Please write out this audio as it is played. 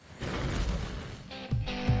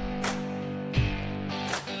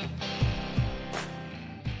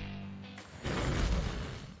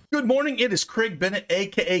Good morning. It is Craig Bennett,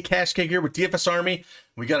 aka Cash Cake, here with DFS Army.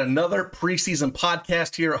 We got another preseason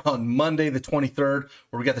podcast here on Monday, the 23rd,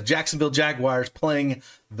 where we got the Jacksonville Jaguars playing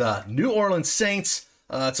the New Orleans Saints.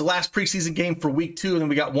 It's the last preseason game for week 2, and then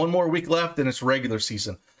we got one more week left, and it's regular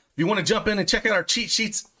season. If you want to jump in and check out our cheat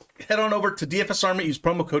sheets, head on over to DFS Army. Use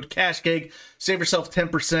promo code CashCake. Save yourself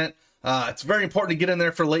 10%. It's very important to get in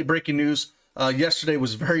there for late breaking news. Yesterday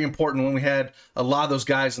was very important when we had a lot of those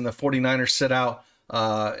guys in the 49ers sit out.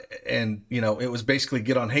 And, you know, it was basically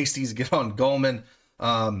get on Hastings, get on Goldman.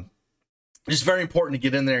 Just very important to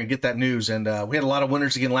get in there and get that news. And we had a lot of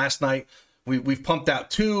winners again last night. We've pumped out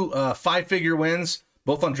 2 5-figure wins,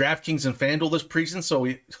 both on DraftKings and FanDuel this preseason. So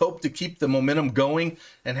we hope to keep the momentum going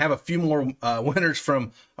and have a few more winners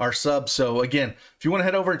from our subs. So again, if you want to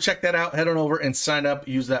head over and check that out, head on over and sign up.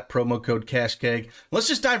 Use that promo code CashKeg. Let's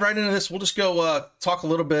just dive right into this. We'll just go talk a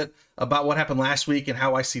little bit about what happened last week and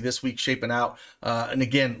how I see this week shaping out. And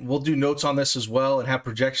again, we'll do notes on this as well and have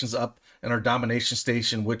projections up in our domination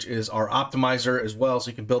station, which is our optimizer as well. So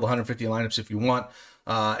you can build 150 lineups if you want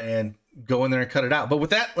and go in there and cut it out. But with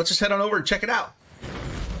that, let's just head on over and check it out.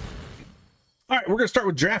 All right, we're going to start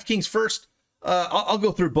with DraftKings first. I'll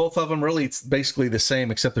go through both of them. Really, it's basically the same,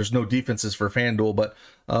 except there's no defenses for FanDuel, but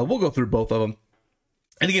we'll go through both of them.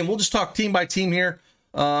 And again, we'll just talk team by team here.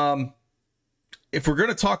 If we're going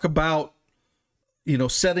to talk about, you know,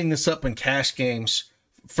 setting this up in cash games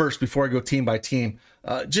first before I go team by team,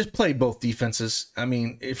 just play both defenses. I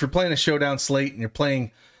mean, if you're playing a showdown slate and you're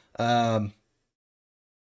playing, you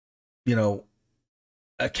know,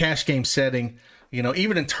 a cash game setting, you know,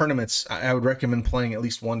 even in tournaments, I would recommend playing at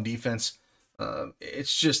least one defense.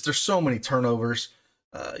 It's just, there's so many turnovers.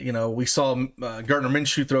 You know, we saw Gardner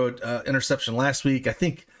Minshew throw an interception last week. I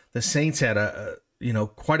think the Saints had you know,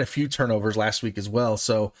 quite a few turnovers last week as well.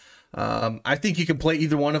 So I think you can play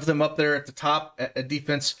either one of them up there at the top at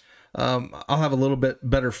defense. I'll have a little bit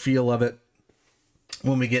better feel of it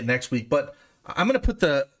when we get next week. But I'm going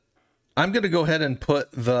to go ahead and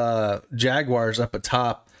put the Jaguars up at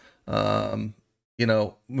top. You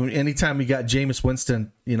know, anytime we got Jameis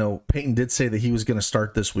Winston, you know, Peyton did say that he was going to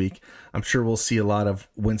start this week. I'm sure we'll see a lot of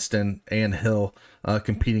Winston and Hill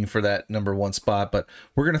competing for that number 1 spot. But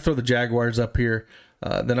we're going to throw the Jaguars up here.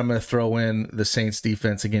 Then I'm going to throw in the Saints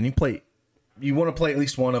defense. Again, you want to play at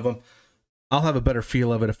least one of them. I'll have a better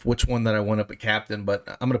feel of it which one that I want up at captain, but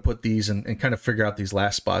I'm going to put these and kind of figure out these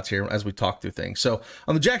last spots here as we talk through things. So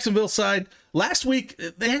on the Jacksonville side, last week,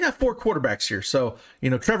 they got 4 quarterbacks here. So, you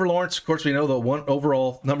know, Trevor Lawrence, of course, we know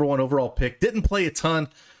the number one overall pick, didn't play a ton,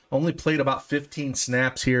 only played about 15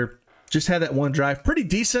 snaps here. Just had that one drive, pretty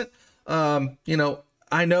decent. You know,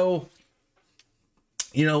 I know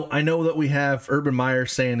that we have Urban Meyer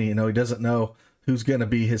saying, you know, he doesn't know who's going to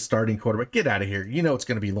be his starting quarterback. Get out of here. You know it's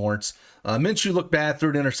going to be Lawrence. Minshew looked bad, threw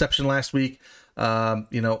an interception last week.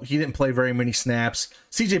 You know, he didn't play very many snaps.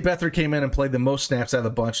 CJ Beathard came in and played the most snaps out of the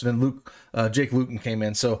bunch, and then Jake Luton came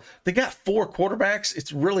in. So they got 4 quarterbacks.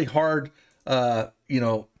 It's really hard, you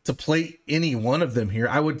know, to play any one of them here.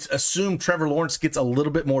 I would assume Trevor Lawrence gets a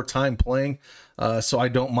little bit more time playing, so I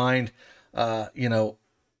don't mind. You know,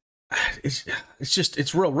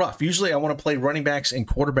 it's real rough. Usually I want to play running backs and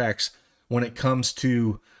quarterbacks when it comes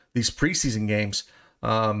to these preseason games.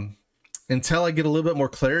 Until I get a little bit more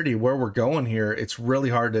clarity where we're going here, it's really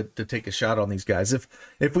hard to take a shot on these guys.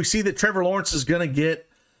 If we see that Trevor Lawrence is going to get,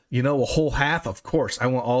 you know, a whole half, of course, I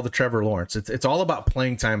want all the Trevor Lawrence. It's all about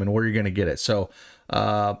playing time and where you're going to get it. So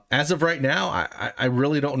as of right now, I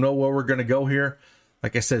really don't know where we're going to go here.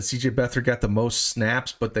 Like I said, CJ Beathard got the most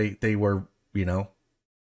snaps, but they were, you know,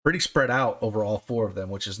 pretty spread out over all 4 of them,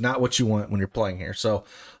 which is not what you want when you're playing here. So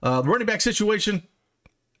the running back situation,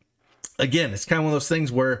 again, it's kind of one of those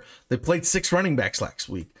things where they played 6 running backs last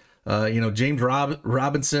week. You know, James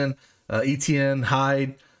Robinson, Etienne,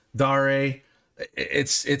 Hyde, Dare.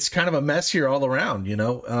 It's kind of a mess here all around, you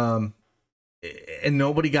know. And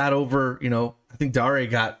nobody got over, you know, I think Dare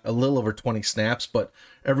got a little over 20 snaps, but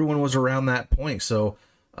everyone was around that point. So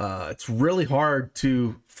it's really hard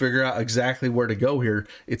to figure out exactly where to go here.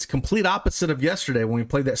 It's complete opposite of yesterday when we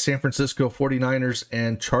played that San Francisco 49ers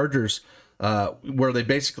and Chargers, where they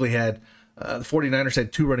basically had the 49ers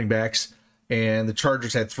had 2 running backs and the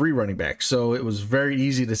Chargers had 3 running backs. So it was very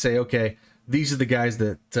easy to say, okay, these are the guys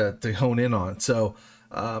that to hone in on. So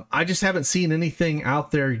I just haven't seen anything out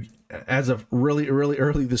there as of really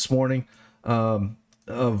early this morning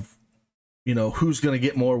of, you know, who's going to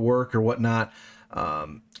get more work or whatnot.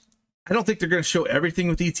 I don't think they're going to show everything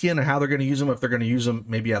with ETN and how they're going to use them. If they're going to use them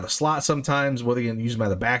maybe out of the slot sometimes, whether they're going to use them out of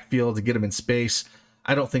the backfield to get them in space.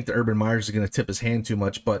 I don't think that Urban Meyers is going to tip his hand too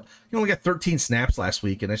much, but he only got 13 snaps last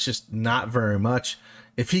week, and it's just not very much.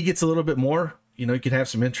 if he gets a little bit more, you could have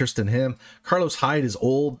some interest in him. Carlos Hyde is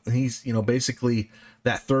old. He's, basically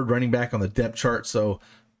that third running back on the depth chart. So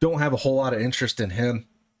don't have a whole lot of interest in him.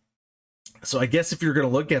 So I guess if you're going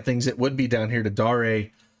to look at things, it would be down here to Dare,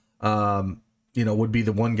 would be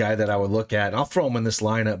the one guy that I would look at. And I'll throw him in this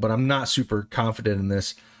lineup, but I'm not super confident in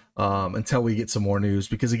this until we get some more news.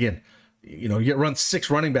 Because again, you run 6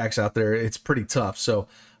 running backs out there, it's pretty tough. So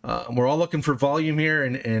we're all looking for volume here.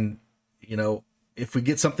 And if we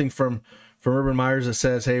get something from Urban Meyers that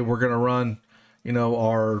says, hey, we're going to run,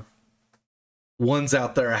 our ones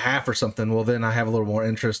out there a half or something, well, then I have a little more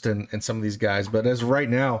interest in some of these guys. But as of right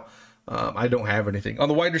now, I don't have anything. On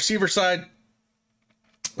the wide receiver side,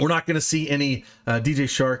 we're not going to see any DJ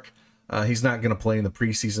Shark. He's not going to play in the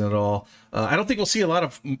preseason at all. I don't think we'll see a lot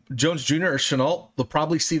of Jones Jr. or Shenault. They'll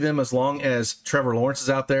probably see them as long as Trevor Lawrence is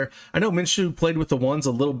out there. I know Minshew played with the ones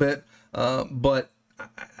a little bit, but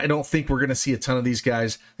I don't think we're going to see a ton of these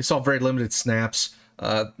guys. They saw very limited snaps.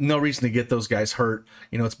 No reason to get those guys hurt.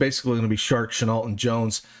 It's basically going to be Shark, Shenault, and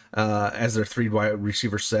Jones as their 3 wide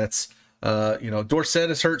receiver sets. Dorsett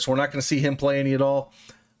is hurt, so we're not going to see him play any at all.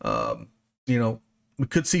 We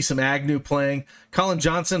could see some Agnew playing. Colin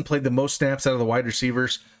Johnson played the most snaps out of the wide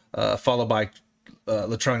receivers, followed by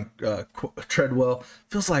Latron Treadwell.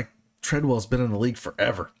 Feels like Treadwell's been in the league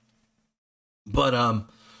forever. But,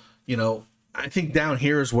 I think down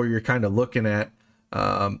here is where you're kind of looking at,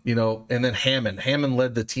 and then Hammond. Hammond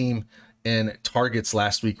led the team in targets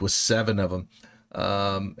last week with 7 of them.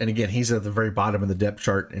 And again, he's at the very bottom of the depth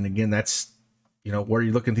chart. And again, that's, where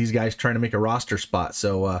you look at these guys trying to make a roster spot.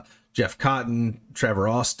 So Jeff Cotton, Trevor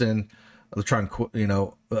Austin,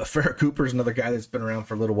 Farrah Cooper's another guy that's been around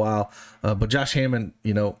for a little while. But Josh Hammond,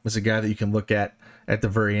 is a guy that you can look at the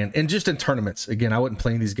very end. And just in tournaments, again, I wouldn't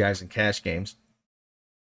play these guys in cash games.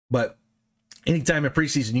 But anytime in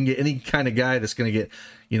preseason, you can get any kind of guy that's going to get,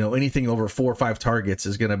 anything over 4 or 5 targets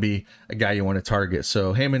is going to be a guy you want to target.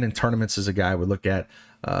 So Hammond in tournaments is a guy I would look at.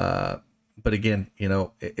 But again,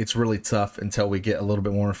 it's really tough until we get a little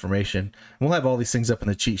bit more information. We'll have all these things up in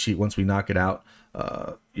the cheat sheet once we knock it out,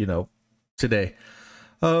 today.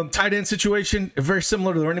 Tight end situation, very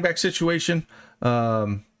similar to the running back situation.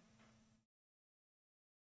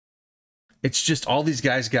 It's just all these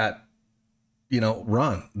guys got,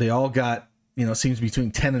 run. They all got, seems between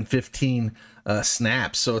 10 and 15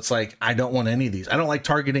 snaps. So it's like, I don't want any of these. I don't like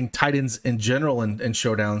targeting tight ends in general in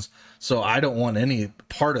showdowns. So I don't want any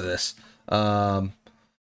part of this.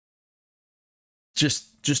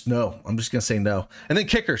 Just no. I'm just going to say no. And then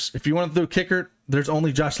kickers. If you want to do a kicker, there's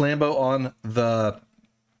only Josh Lambo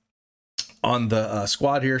on the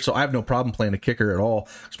squad here. So I have no problem playing a kicker at all,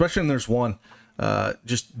 especially when there's one.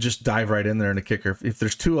 Just dive right in there in a kicker. If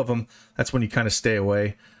there's 2 of them, that's when you kind of stay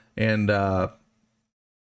away. And,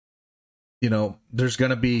 there's going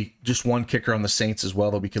to be just one kicker on the Saints as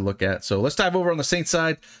well that we can look at. So let's dive over on the Saints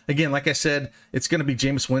side. Again, like I said, it's going to be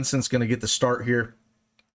Jameis Winston's going to get the start here.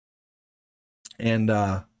 And,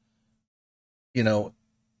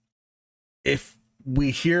 if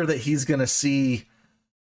we hear that he's going to see,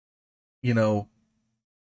 a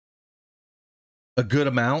good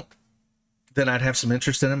amount, then I'd have some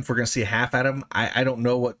interest in him. If we're going to see a half at him, I don't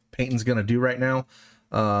know what Peyton's going to do right now.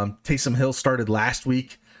 Taysom Hill started last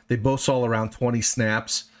week. They both saw around 20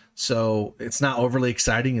 snaps, so it's not overly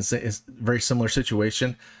exciting. It's a very similar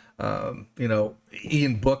situation.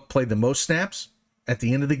 Ian Book played the most snaps at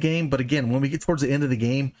the end of the game, but again, when we get towards the end of the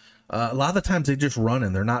game, a lot of the times they just run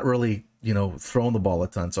and they're not really, throwing the ball a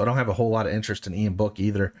ton. So I don't have a whole lot of interest in Ian Book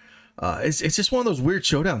either. It's just one of those weird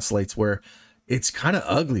showdown slates where it's kind of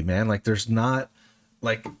ugly, man. Like there's not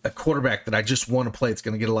like a quarterback that I just want to play. It's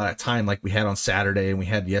going to get a lot of time like we had on Saturday and we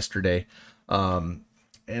had yesterday.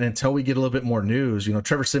 And until we get a little bit more news,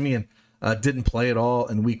 Trevor Siemian didn't play at all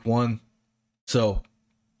in week 1. So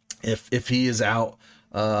if he is out,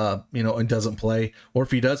 and doesn't play, or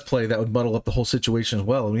if he does play, that would muddle up the whole situation as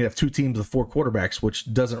well. And we have 2 teams with 4 quarterbacks,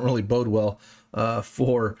 which doesn't really bode well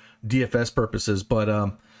for DFS purposes. But,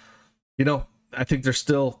 I think there's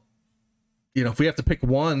still, if we have to pick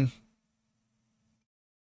one,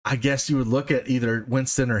 I guess you would look at either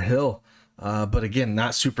Winston or Hill. But again,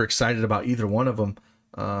 not super excited about either one of them.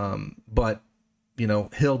 But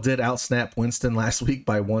Hill did outsnap Winston last week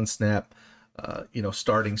by 1 snap,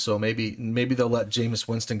 starting. So maybe they'll let Jameis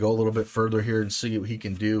Winston go a little bit further here and see what he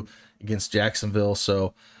can do against Jacksonville.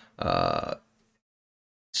 So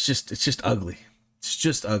it's just ugly. It's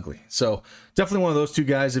just ugly. So definitely one of those 2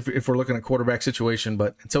 guys if we're looking at quarterback situation.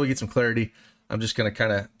 But until we get some clarity, I'm just going to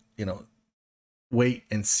kind of, wait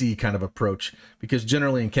and see kind of approach, because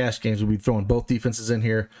generally in cash games, we'll be throwing both defenses in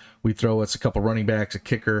here. We throw us a couple running backs, a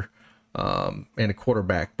kicker, and a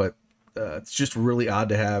quarterback, but it's just really odd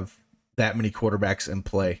to have that many quarterbacks in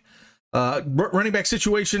play. Running back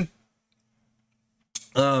situation.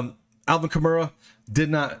 Alvin Kamara did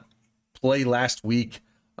not play last week.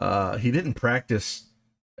 He didn't practice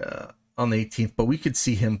on the 18th, but we could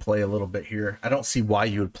see him play a little bit here. I don't see why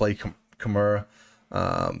you would play Kamara.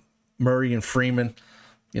 Murray and Freeman,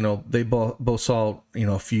 they both saw,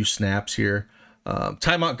 a few snaps here.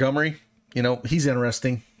 Ty Montgomery, he's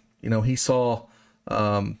interesting. He saw,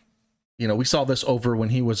 we saw this over when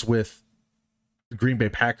he was with the Green Bay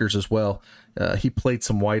Packers as well. He played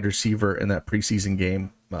some wide receiver in that preseason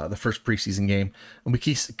game, the first preseason game, and we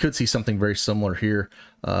could see something very similar here.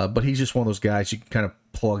 But he's just one of those guys you can kind of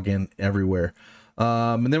plug in everywhere.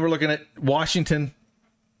 And then we're looking at Washington.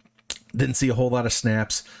 Didn't see a whole lot of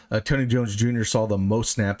snaps. Tony Jones Jr. saw the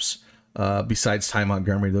most snaps besides Ty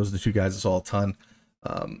Montgomery. Those are the two guys that saw a ton.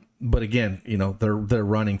 But again, they're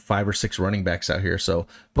running 5 or 6 running backs out here. So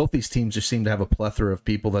both these teams just seem to have a plethora of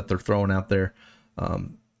people that they're throwing out there.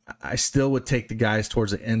 I still would take the guys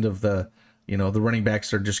towards the end of the running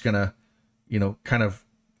backs are just going to, kind of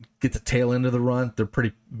get the tail end of the run. They're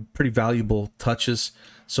pretty valuable touches.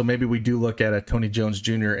 So maybe we do look at a Tony Jones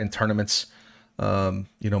Jr. in tournaments.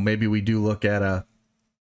 Maybe we do look at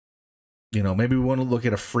maybe we want to look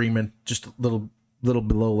at a Freeman, just a little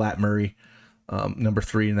below Lat Murray, number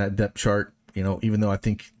 3 in that depth chart, even though I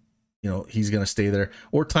think, he's going to stay there.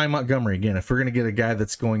 Or Ty Montgomery, again, if we're going to get a guy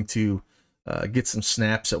that's going to get some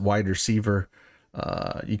snaps at wide receiver,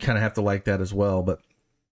 you kind of have to like that as well. But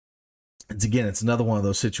it's another one of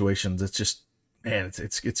those situations. It's just, man,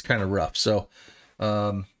 it's kind of rough. So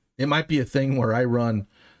it might be a thing where I run,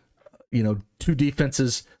 2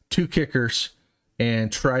 defenses, 2 kickers,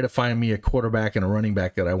 and try to find me a quarterback and a running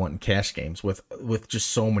back that I want in cash games with just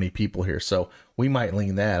so many people here. So we might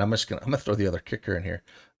lean that. I'm gonna throw the other kicker in here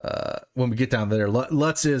when we get down there.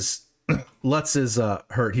 Lutz is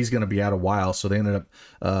hurt. He's gonna be out a while, so they ended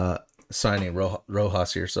up signing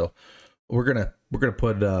Rojas here. So we're gonna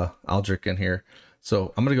put Aldrich in here.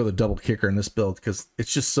 So I'm gonna go the double kicker in this build because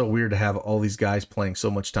it's just so weird to have all these guys playing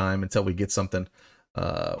so much time until we get something.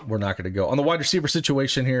 We're not going to go on the wide receiver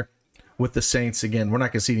situation here with the Saints. Again, we're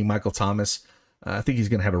not going to see any Michael Thomas. I think he's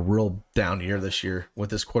going to have a real down year this year with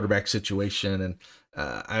this quarterback situation, and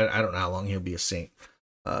I don't know how long he'll be a Saint.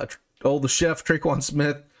 The chef Traquan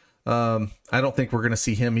Smith. I don't think we're going to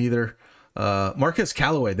see him either. Marquez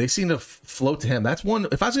Callaway, they seem to float to him. That's one.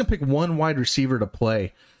 If I was going to pick one wide receiver to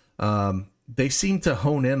play, they seem to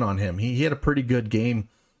hone in on him. He had a pretty good game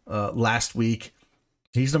last week.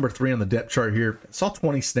 He's number 3 on the depth chart here. Saw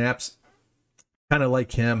 20 snaps. Kind of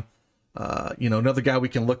like him. Another guy we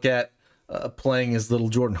can look at playing is little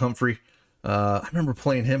Jordan Humphrey. I remember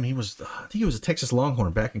playing him. I think he was a Texas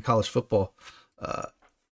Longhorn back in college football.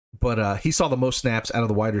 But he saw the most snaps out of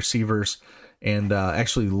the wide receivers and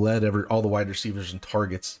actually led all the wide receivers in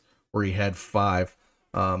targets where he had 5.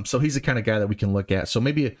 So he's the kind of guy that we can look at. So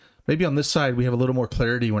maybe on this side we have a little more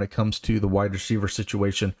clarity when it comes to the wide receiver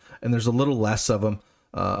situation, and there's a little less of them.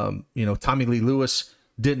 Tommy Lee Lewis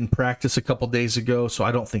didn't practice a couple days ago, so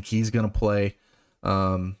I don't think he's going to play.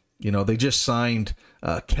 They just signed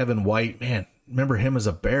Kevin White. Man, remember him as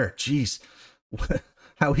a Bear? Jeez,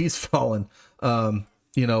 how he's fallen,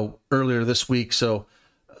 earlier this week. So,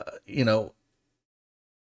 he's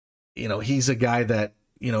a guy that,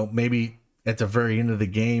 maybe at the very end of the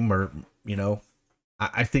game or,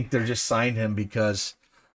 I think they're just signed him because,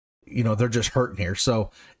 they're just hurting here.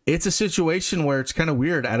 So it's a situation where it's kind of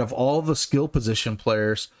weird. Out of all the skill position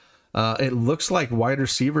players, it looks like wide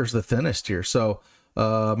receiver is the thinnest here. So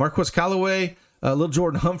Marquez Callaway, little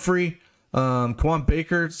Jordan Humphrey, Quan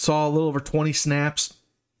Baker saw a little over 20 snaps.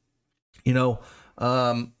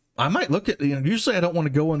 I might look at, usually I don't want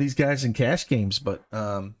to go on these guys in cash games, but,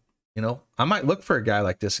 I might look for a guy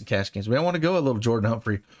like this in cash games. We don't want to go a little Jordan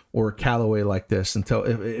Humphrey or Callaway like this until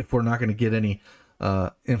if we're not going to get any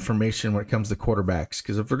information when it comes to quarterbacks.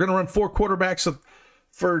 Because if we're going to run 4 quarterbacks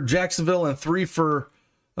for Jacksonville and 3 for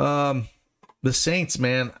the Saints,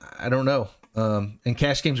 man, I don't know. In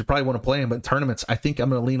cash games, you probably want to play them, but in tournaments, I think I'm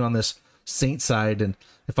going to lean on this Saint side. And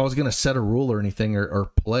if I was going to set a rule or anything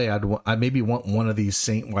or play, I maybe want one of these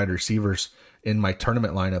Saint wide receivers in my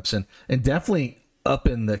tournament lineups, and definitely up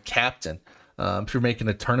in the captain. If you're making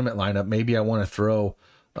a tournament lineup, maybe I want to throw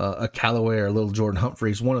a Callaway or a little Jordan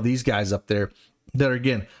Humphreys, one of these guys up there that are,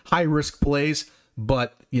 again, high risk plays,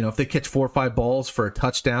 but if they catch 4 or 5 balls for a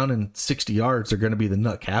touchdown and 60 yards, they're going to be the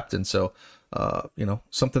nut captain. So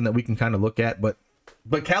something that we can kind of look at. But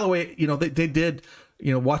Callaway, they did,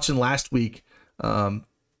 watching last week,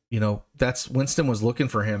 that's Winston was looking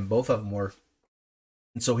for him. Both of them were.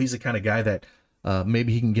 And so he's the kind of guy that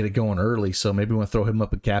maybe he can get it going early. So maybe we want to throw him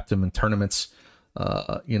up and captain in tournaments,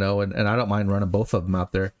 and I don't mind running both of them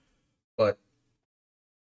out there. But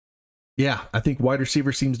yeah, I think wide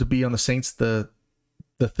receiver seems to be on the Saints the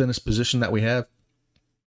thinnest position that we have.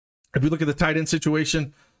 If we look at the tight end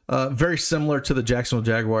situation, very similar to the Jacksonville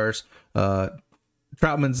Jaguars.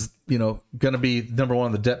 Troutman's, going to be number one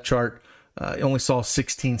on the depth chart. He only saw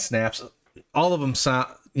 16 snaps. All of them saw,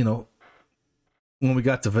 when we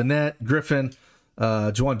got to Vanette, Griffin,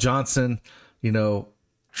 Juwan Johnson,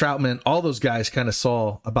 Troutman, all those guys kind of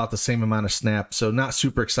saw about the same amount of snaps. So not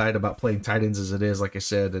super excited about playing tight ends as it is, like I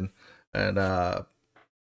said. And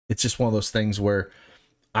it's just one of those things where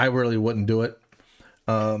I really wouldn't do it.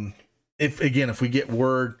 If we get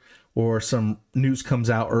word or some news comes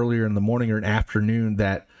out earlier in the morning or an afternoon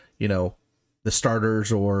that, the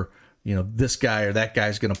starters or, this guy or that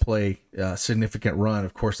guy's going to play a significant run,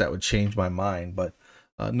 of course that would change my mind, but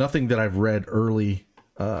nothing that I've read early,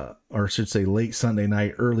 or I should say late Sunday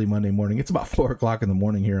night, early Monday morning. It's about 4:00 in the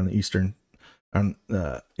morning here on the Eastern,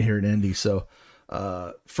 here in Indy. So,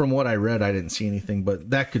 from what I read, I didn't see anything, but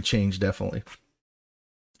that could change definitely.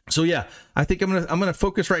 So yeah, I think I'm gonna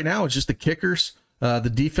focus right now. It's just the kickers,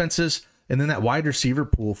 the defenses, and then that wide receiver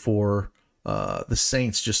pool for the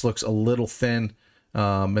Saints just looks a little thin.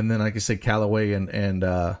 And then, like I said, Callaway and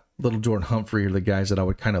Little Jordan Humphrey are the guys that I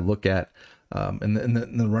would kind of look at. And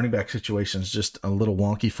the running back situation is just a little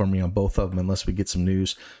wonky for me on both of them unless we get some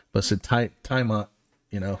news. But so time up,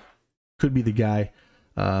 could be the guy.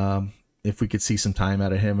 If we could see some time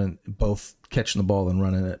out of him and both catching the ball and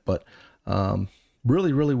running it. But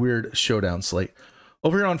really, really weird showdown slate.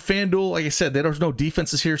 Over here on FanDuel, like I said, there's no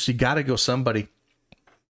defenses here, so you got to go somebody.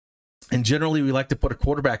 And generally, we like to put a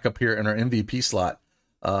quarterback up here in our MVP slot.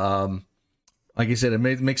 Like I said, it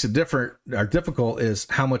makes it difficult is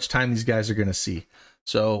how much time these guys are going to see.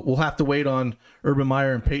 So we'll have to wait on Urban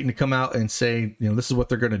Meyer and Peyton to come out and say, this is what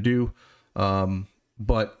they're going to do.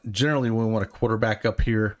 But generally, when we want a quarterback up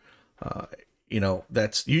here,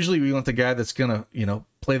 that's usually we want the guy that's going to,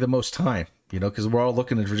 play the most time, because we're all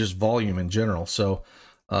looking for just volume in general. So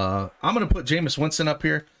I'm going to put Jameis Winston up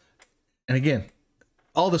here. And again,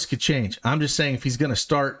 all this could change. I'm just saying if he's going to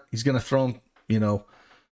start, he's going to throw him,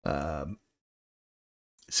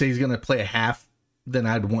 say he's going to play a half, then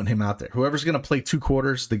I'd want him out there. Whoever's going to play 2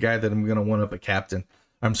 quarters, the guy that I'm going to want up at captain.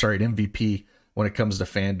 I'm sorry, at MVP when it comes to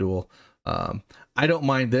FanDuel. I don't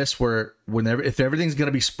mind this if everything's going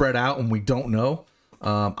to be spread out and we don't know,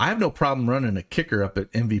 I have no problem running a kicker up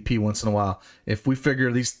at MVP once in a while. If we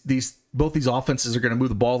figure both these offenses are going to move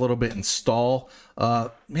the ball a little bit and stall,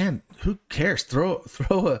 man, who cares? Throw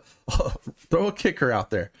a kicker out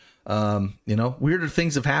there. Weirder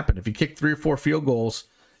things have happened. If you kick 3 or 4 field goals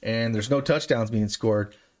and there's no touchdowns being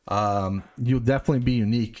scored, you'll definitely be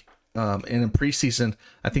unique. And in preseason,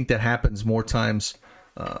 I think that happens more times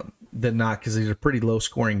than not because these are pretty low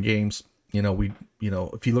scoring games.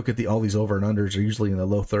 If you look at all these over and unders are usually in the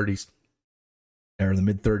low 30s or the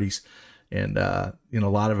mid 30s. And, a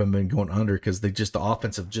lot of them have been going under because the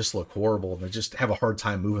offensive just look horrible and they just have a hard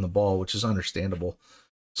time moving the ball, which is understandable.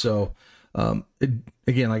 So,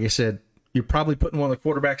 again, like I said, you're probably putting one of the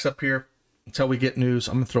quarterbacks up here until we get news.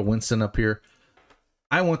 I'm going to throw Winston up here.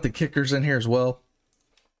 I want the kickers in here as well.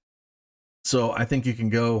 So I think you can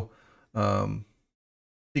go, one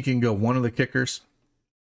of the kickers.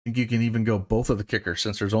 I think you can even go both of the kickers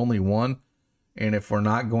since there's only one. And if we're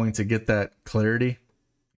not going to get that clarity,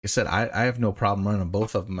 like I said, I have no problem running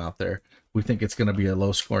both of them out there. We think it's going to be a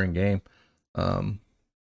low scoring game. I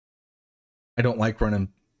don't like running,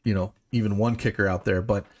 even one kicker out there,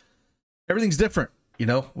 but everything's different. We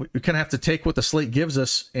kind of have to take what the slate gives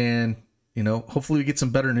us and, hopefully we get some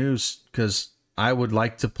better news because I would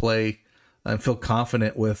like to play and feel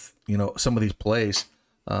confident with, some of these plays.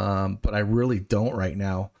 But I really don't right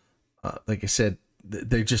now. Like I said,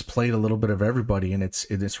 they just played a little bit of everybody and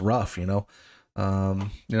it's rough,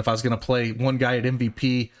 if I was going to play one guy at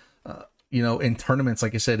MVP, in tournaments,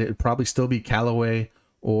 like I said, it would probably still be Callaway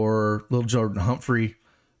or Little Jordan Humphrey,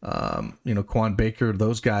 Quan Baker,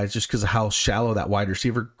 those guys, just because of how shallow that wide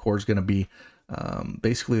receiver core is going to be.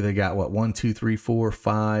 Basically they got 1, 2, 3, 4,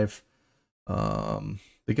 5.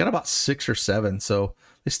 They got about 6 or 7. So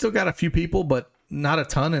they still got a few people, but not a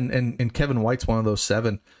ton. And Kevin White's one of those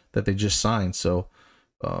 7 that they just signed. So,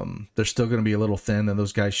 they're still going to be a little thin and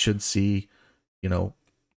those guys should see,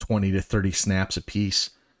 20 to 30 snaps a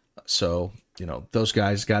piece. So, those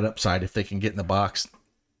guys got upside if they can get in the box.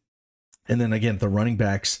 And then again, the running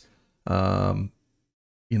backs, maybe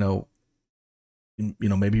you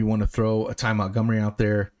want to throw a Ty Montgomery out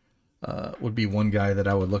there, would be one guy that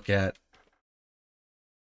I would look at.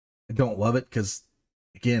 don't love it because,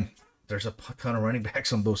 again, there's a ton of running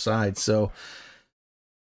backs on both sides. So,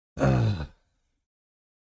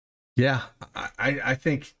 yeah, I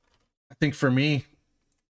think for me,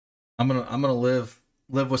 I'm gonna live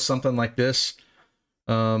with something like this.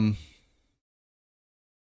 I'm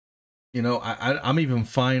even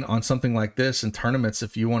fine on something like this in tournaments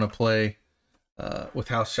if you want to play with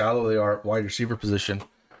how shallow they are at wide receiver position.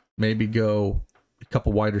 Maybe go a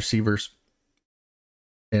couple wide receivers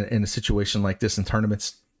in a situation like this in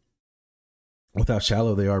tournaments with how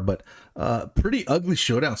shallow they are. But pretty ugly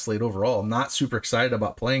showdown slate overall. I'm not super excited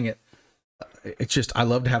about playing it. It's just I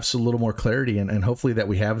love to have a little more clarity, and hopefully that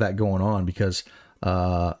we have that going on, because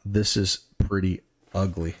this is pretty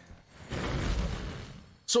ugly.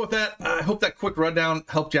 So with that, I hope that quick rundown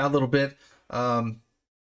helped you out a little bit.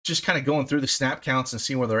 Just kind of going through the snap counts and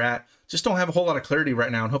seeing where they're at. Just don't have a whole lot of clarity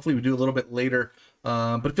right now, and hopefully we do a little bit later.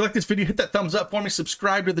 But if you like this video, hit that thumbs up for me,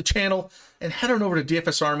 subscribe to the channel, and head on over to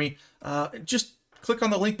DFS Army. Just click on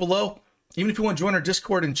the link below. Even if you want to join our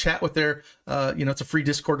Discord and chat with there, it's a free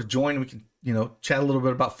Discord to join. We can, chat a little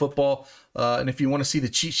bit about football. And if you want to see the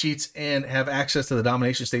cheat sheets and have access to the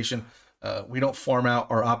domination station, we don't farm out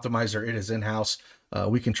our optimizer. It is in-house.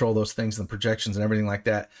 We control those things and projections and everything like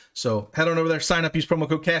that. So head on over there, sign up, use promo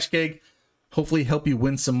code CashGag. Hopefully help you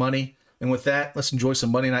win some money. And with that, let's enjoy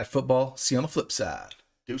some Monday Night Football. See you on the flip side.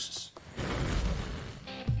 Deuces.